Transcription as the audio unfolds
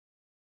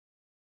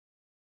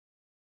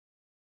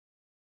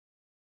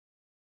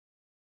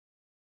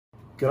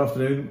Good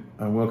afternoon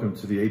and welcome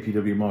to the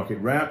APW Market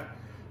Wrap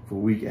for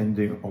week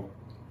ending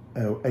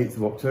 8th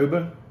of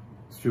October.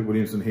 Stuart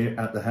Williamson here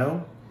at the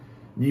helm.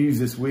 News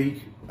this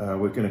week,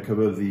 we're going to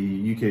cover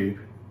the UK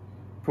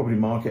property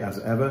market as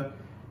ever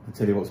and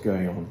tell you what's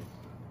going on.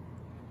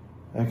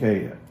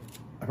 Okay,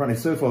 apparently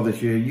so far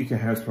this year UK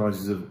house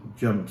prices have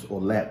jumped or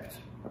leapt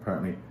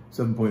apparently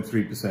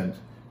 7.3%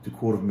 to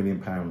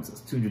 £250,000.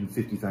 That's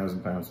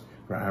 £250,000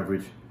 for an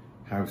average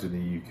house in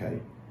the UK.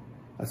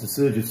 That's a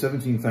surge of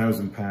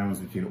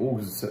 £17,000 between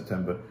August and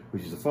September,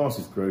 which is the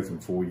fastest growth in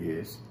 4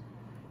 years.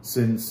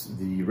 Since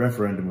the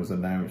referendum was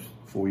announced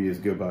 4 years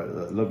ago by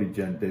the lovely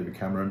gent David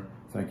Cameron,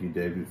 thank you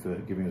David for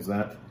giving us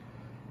that.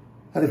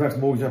 Halifax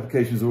mortgage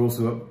applications are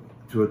also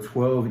up to a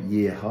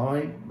 12-year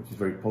high, which is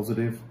very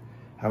positive.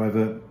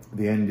 However,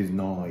 the end is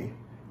nigh,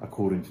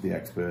 according to the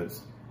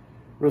experts.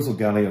 Russell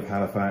Galley of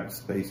Halifax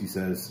basically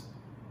says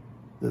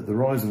that the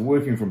rise of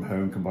working from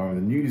home combined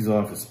with a new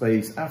desire for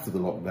space after the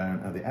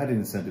lockdown and the added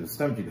incentive of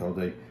stamp duty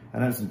holiday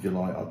announced in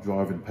July are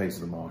driving the pace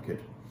of the market.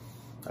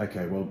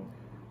 Okay, well,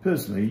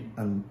 personally,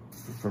 and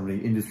from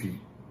the industry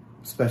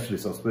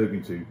specialists I've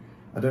spoken to,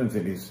 I don't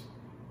think this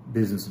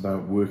business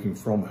about working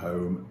from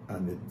home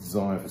and the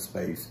desire for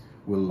space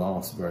will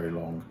last very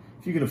long.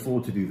 If you can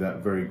afford to do that,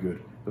 very good.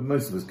 But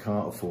most of us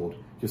can't afford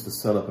just to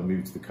sell up and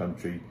move to the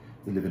country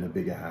to live in a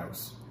bigger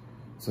house.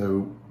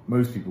 So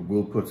most people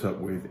will put up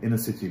with inner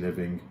city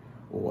living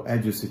or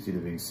edge of city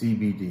living,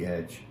 CBD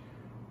edge,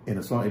 in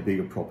a slightly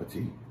bigger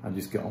property and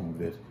just get on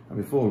with it. And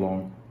before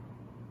long,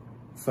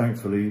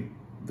 thankfully,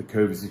 the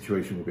COVID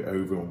situation will be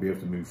over and we'll be able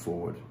to move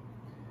forward.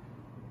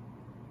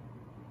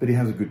 But he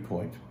has a good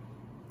point.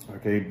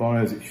 Okay,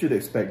 buyers should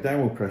expect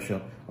downward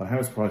pressure on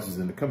house prices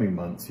in the coming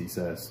months, he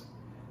says.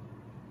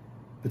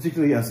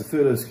 Particularly as the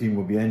furlough scheme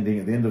will be ending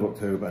at the end of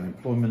October and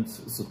employment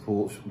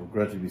support will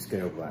gradually be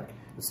scaled back.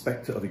 The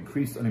spectre of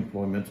increased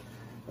unemployment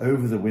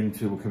over the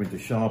winter will come into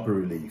sharper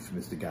relief,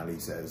 Mr. Galley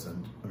says,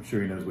 and I'm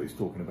sure he knows what he's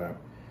talking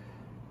about.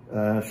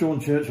 Sean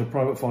Church of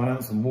Private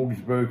Finance and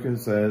Mortgage Broker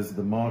says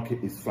the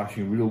market is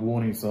flashing real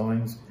warning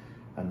signs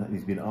and that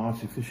it's been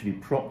artificially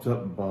propped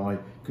up by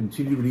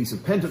continued release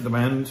of pent-up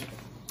demand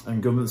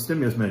and government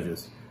stimulus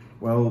measures.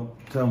 Well,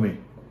 tell me,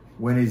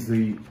 when is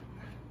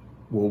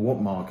what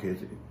market,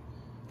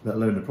 let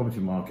alone the property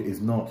market,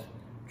 is not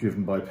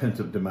driven by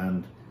pent-up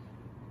demand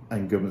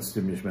and government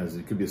stimulus measures?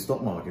 It could be a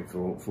stock market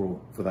for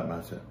that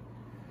matter.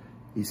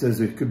 He says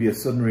it could be a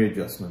sudden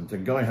readjustment.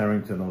 And Guy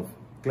Harrington of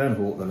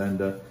Glenhawk, the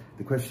lender,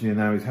 the question here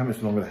now is how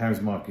much longer the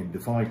housing market can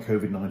defy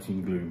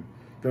COVID-19 gloom.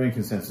 Growing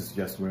consensus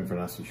suggests we're in for a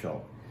nasty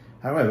shock.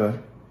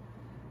 However,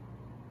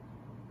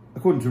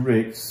 according to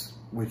RICS,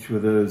 which were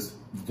those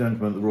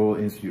gentlemen at the Royal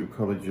Institute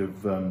College of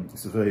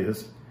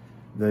Surveyors,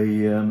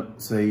 they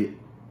say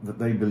that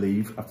they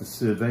believe, after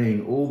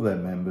surveying all their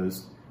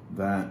members,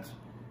 that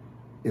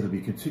it'll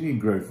be continuing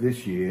growth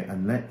this year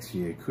and next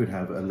year could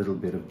have a little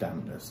bit of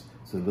dampness,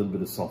 so a little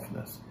bit of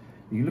softness.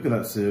 You can look at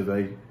that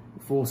survey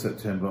for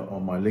September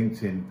on my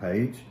LinkedIn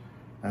page,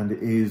 and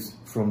it is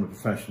from the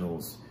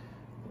professionals.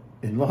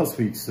 In last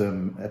week's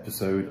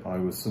episode, I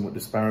was somewhat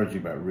disparaging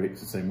about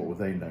RICS and saying what would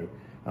they know,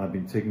 and I've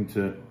been taken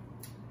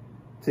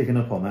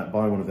up on that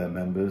by one of their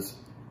members,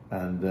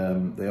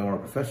 and they are a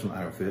professional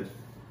outfit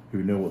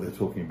who know what they're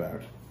talking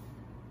about.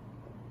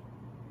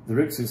 The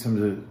RICS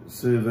 600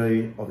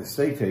 survey of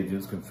estate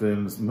agents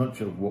confirms much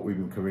of what we've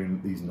been covering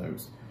in these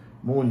notes.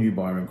 More new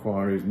buyer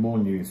inquiries, more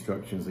new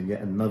instructions, and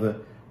yet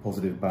another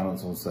positive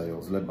balance on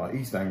sales, led by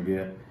East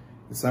Anglia,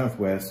 the South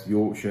West,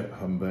 Yorkshire,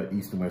 Humber,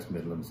 East and West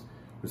Midlands.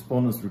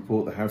 Respondents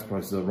report that house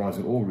prices are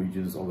rising in all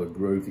regions, although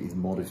growth is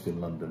modest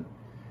in London.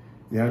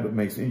 The outlook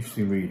makes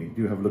interesting reading.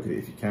 Do have a look at it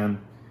if you can.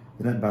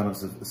 The net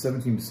balance of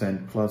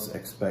 17% plus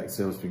expect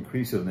sales to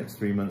increase over the next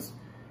 3 months,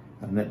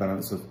 and net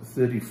balance of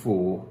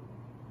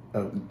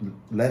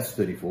less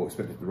 34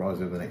 expected to rise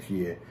over the next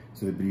year,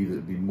 so they believe that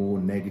it'll be more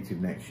negative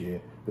next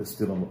year, but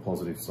still on the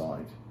positive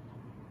side.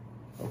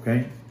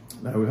 Okay,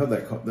 now we've had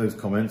those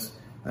comments,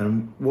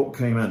 and what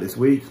came out this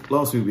week?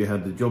 Last week we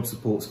had the job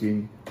support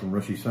scheme from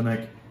Rishi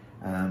Sunak,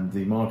 and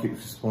the market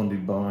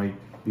responded by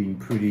being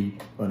pretty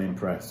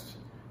unimpressed,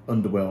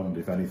 underwhelmed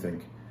if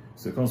anything.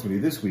 So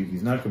consequently this week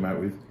he's now come out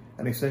with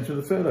an extension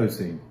of the furlough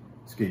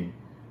scheme.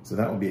 So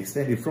that will be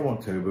extended from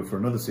October for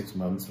another 6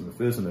 months, from the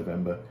 1st of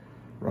November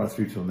right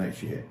through till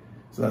next year.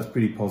 So that's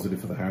pretty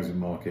positive for the housing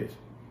market.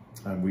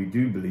 And we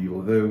do believe,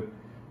 although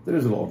there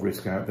is a lot of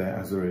risk out there,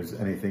 as there is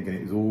anything, and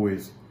it is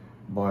always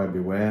buyer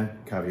beware,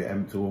 caveat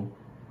emptor,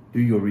 do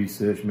your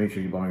research, make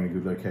sure you're buying in a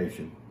good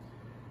location.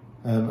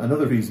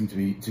 Another reason to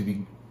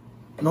be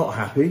not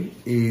happy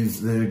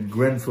is the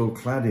Grenfell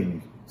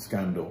cladding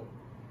scandal.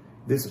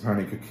 This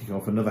apparently could kick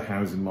off another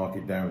housing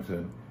market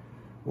downturn.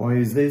 Why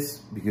is this?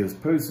 Because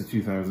post the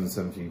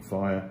 2017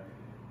 fire,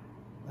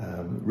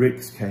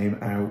 RICS came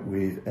out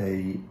with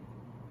a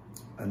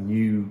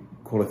new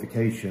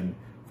qualification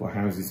for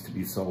houses to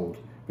be sold.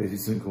 Basically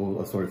something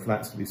called,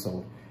 flats to be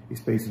sold.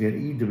 It's basically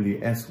an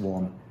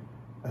EWS1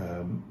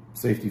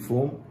 safety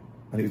form,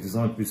 and it was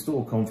designed to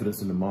restore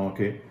confidence in the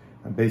market.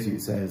 And basically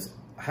it says,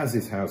 has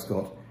this house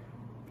got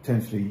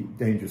potentially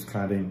dangerous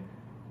cladding,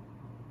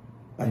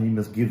 and you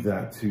must give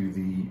that to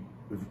the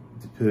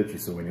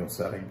purchaser when you're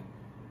selling.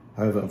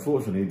 However,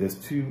 unfortunately, there's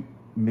 2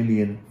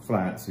 million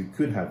flats who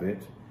could have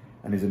it,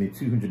 and there's only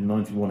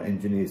 291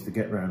 engineers to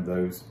get around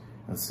those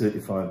and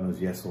certify them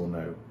as yes or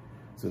no.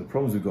 So the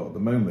problems we've got at the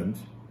moment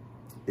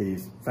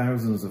is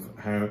thousands of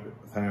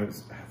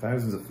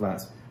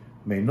flats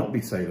may not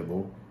be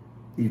saleable,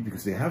 either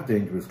because they have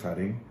dangerous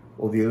cladding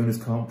or the owners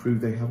can't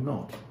prove they have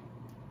not.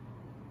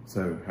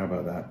 So how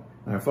about that?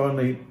 Now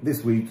finally,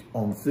 this week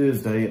on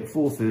Thursday at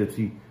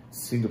 4:30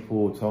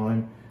 Singapore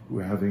time,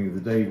 we're having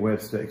the Dave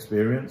Webster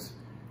Experience.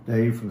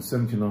 Dave from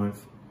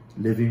 79th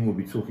Living will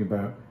be talking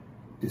about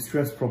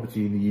distressed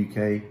property in the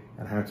UK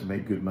and how to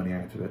make good money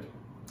out of it.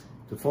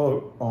 To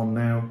follow on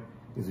now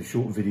is a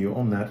short video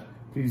on that.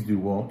 Please do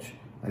watch,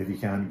 and if you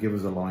can, give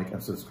us a like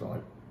and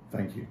subscribe.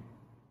 Thank you.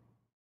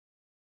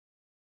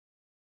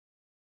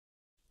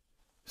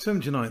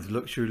 79th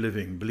Luxury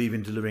Living believe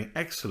in delivering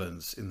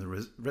excellence in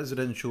the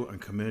residential and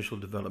commercial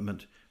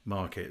development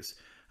markets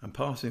and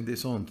passing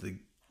these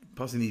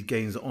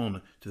gains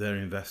on to their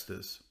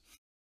investors.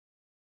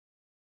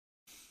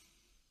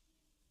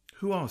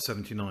 Who are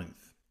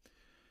 79th?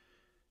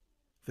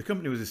 The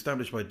company was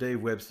established by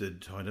Dave Webster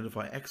to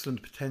identify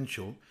excellent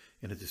potential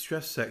in a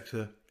distressed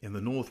sector in the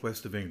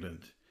northwest of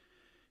England,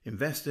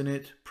 invest in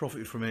it,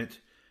 profit from it,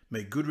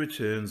 make good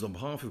returns on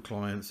behalf of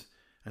clients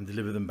and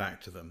deliver them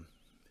back to them.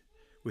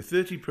 With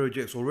 30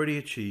 projects already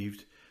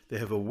achieved, they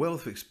have a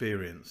wealth of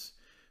experience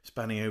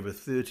spanning over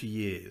 30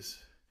 years.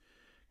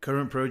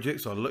 Current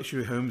projects are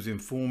luxury homes in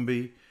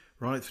Formby,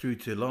 right through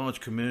to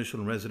large commercial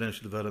and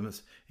residential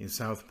developments in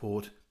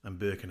Southport and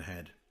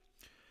Birkenhead.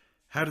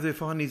 How do they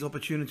find these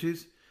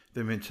opportunities?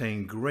 They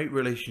maintain great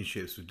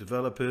relationships with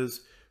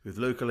developers, with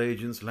local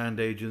agents, land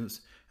agents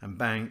and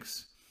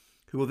banks,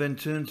 who will then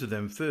turn to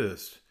them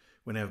first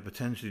when they have a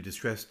potentially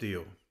distressed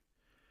deal.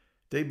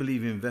 They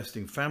believe in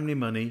investing family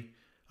money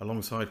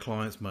alongside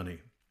clients' money,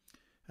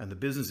 and the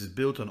business is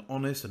built on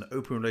honest and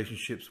open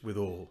relationships with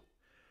all,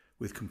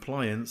 with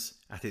compliance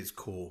at its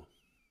core.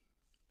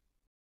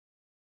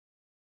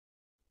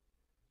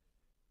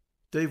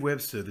 Dave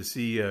Webster, the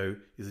CEO,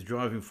 is the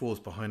driving force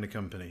behind the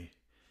company.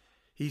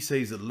 He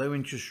says that low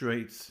interest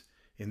rates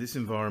in this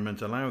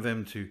environment allow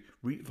them to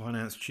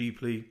refinance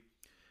cheaply,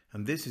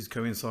 and this is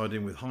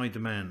coinciding with high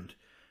demand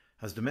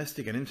as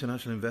domestic and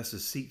international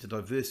investors seek to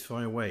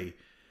diversify away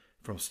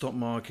from stock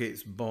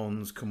markets,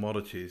 bonds,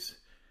 commodities,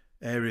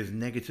 areas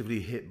negatively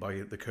hit by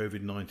the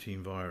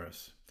COVID-19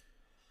 virus.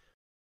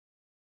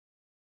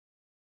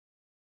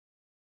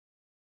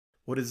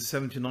 What is the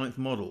 79th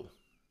model?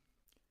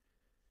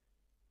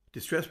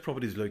 Distressed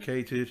properties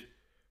located,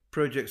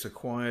 projects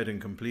acquired and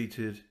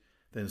completed,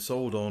 then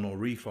sold on or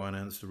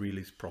refinanced to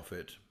release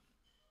profit.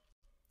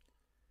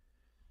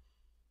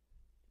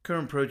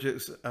 Current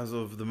projects as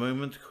of the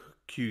moment,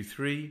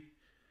 Q3,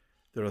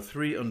 there are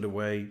 3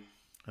 underway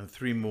and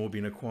 3 more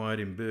being acquired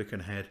in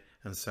Birkenhead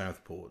and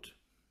Southport.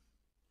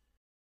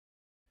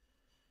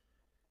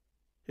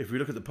 If we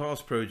look at the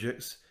past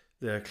projects,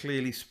 they are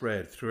clearly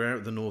spread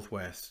throughout the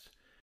northwest,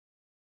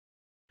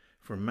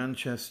 from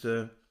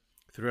Manchester,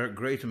 throughout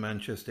Greater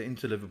Manchester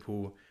into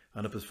Liverpool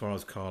and up as far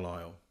as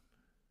Carlisle.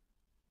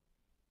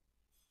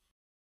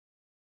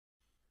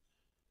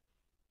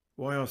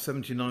 Why are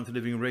 79th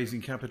Living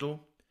raising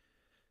capital?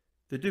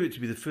 They do it to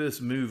be the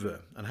first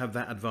mover and have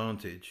that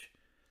advantage,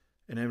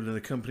 enabling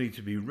the company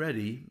to be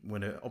ready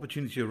when an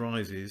opportunity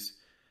arises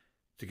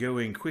to go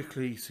in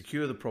quickly,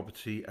 secure the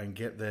property and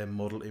get their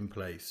model in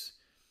place.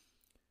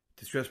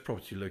 Distressed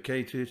property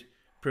located,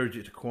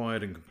 project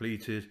acquired and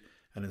completed,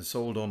 and then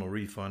sold on or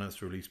refinanced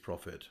to release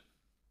profit.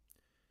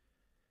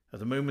 At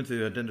the moment,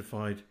 they've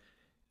identified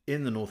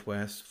in the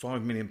northwest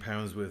 £5 million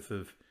worth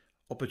of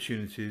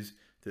opportunities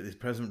that this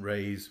present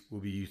raise will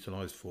be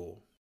utilised for.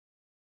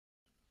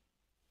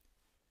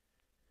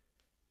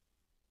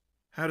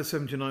 How does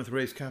 79th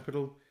raise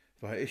capital?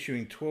 By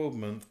issuing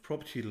 12-month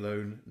property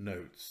loan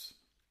notes.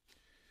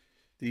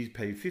 These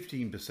pay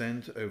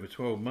 15% over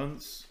 12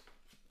 months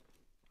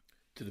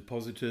to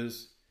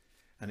depositors,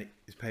 and it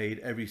is paid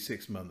every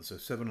 6 months, so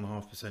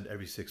 7.5%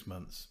 every 6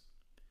 months.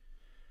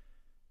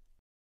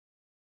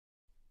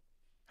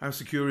 How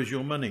secure is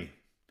your money?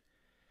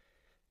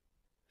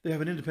 They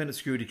have an independent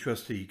security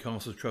trustee,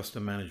 Castle Trust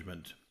and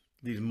Management.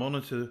 These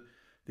monitor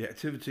the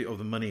activity of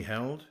the money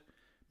held,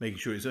 making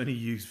sure it's only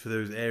used for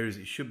those areas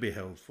it should be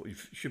held for,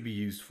 should be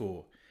used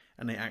for,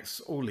 and they act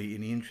solely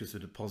in the interest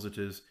of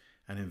depositors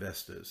and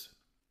investors.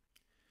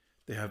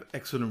 They have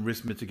excellent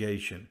risk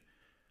mitigation.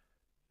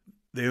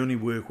 They only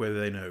work where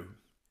they know,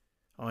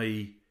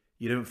 i.e.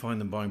 you don't find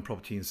them buying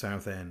property in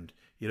Southend,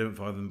 you don't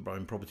find them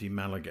buying property in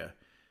Malaga,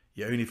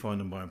 you only find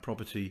them buying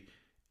property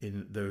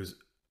in those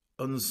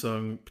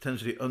unsung,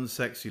 potentially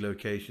unsexy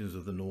locations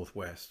of the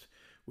northwest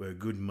where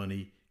good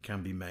money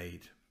can be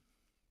made.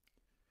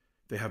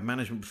 They have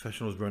management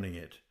professionals running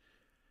it,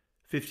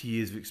 50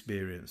 years of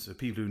experience, so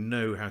people who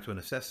know how to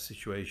assess the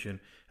situation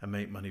and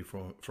make money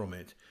from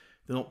it.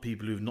 They're not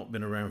people who've not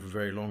been around for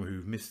very long,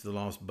 who've missed the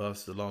last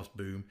bus, the last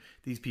boom.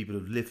 These people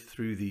have lived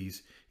through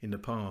these in the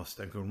past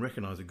and can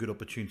recognise a good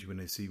opportunity when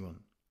they see one.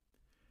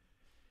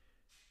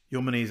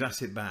 Your money is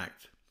asset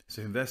backed,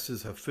 so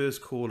investors have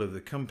first call over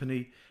the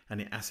company and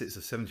the assets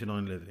of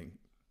 79 Living.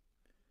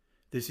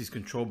 This is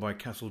controlled by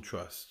Castle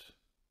Trust.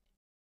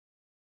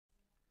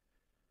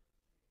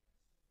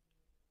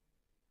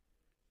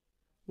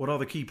 What are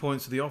the key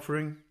points of the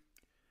offering?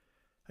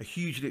 A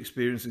hugely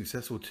experienced and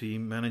successful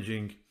team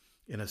managing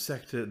in a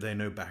sector they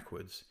know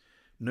backwards.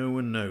 No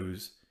one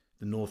knows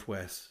the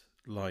Northwest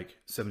like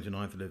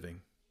 79th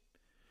Living.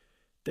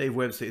 Dave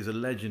Webster is a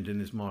legend in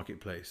this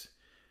marketplace.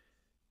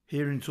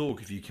 Hear him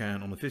talk if you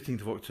can on the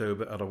 15th of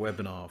October at our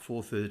webinar,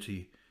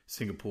 4:30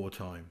 Singapore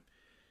time.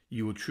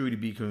 You will truly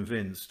be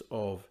convinced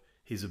of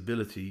his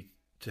ability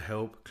to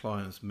help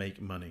clients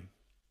make money.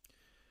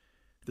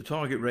 The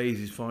target raise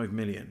is 5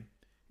 million.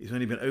 It's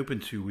only been open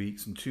 2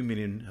 weeks and 2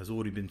 million has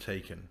already been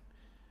taken.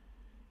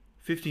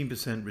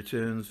 15%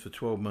 returns for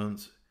 12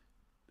 months,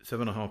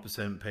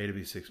 7.5% paid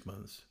every 6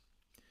 months.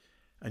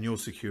 And your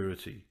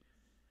security.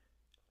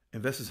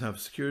 Investors have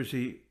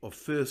security of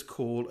first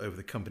call over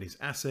the company's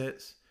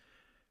assets,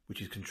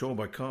 which is controlled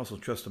by Castle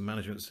Trust and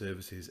Management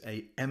Services,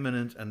 an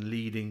eminent and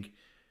leading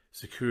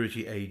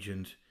security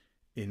agent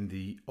in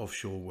the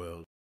offshore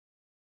world.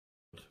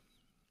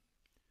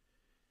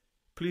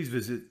 Please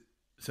visit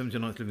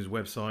 79th Living's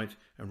website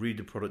and read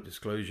the product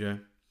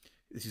disclosure.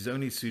 This is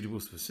only suitable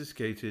for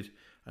sophisticated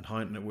and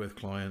high net worth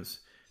clients.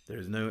 There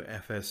is no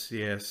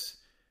FSCS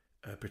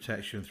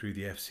protection through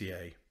the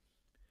FCA.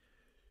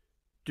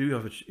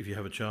 If you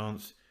have a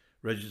chance,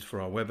 register for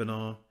our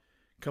webinar,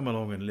 come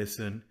along and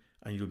listen,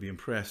 and you'll be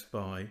impressed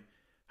by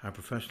how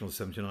professional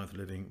 79th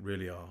Living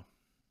really are.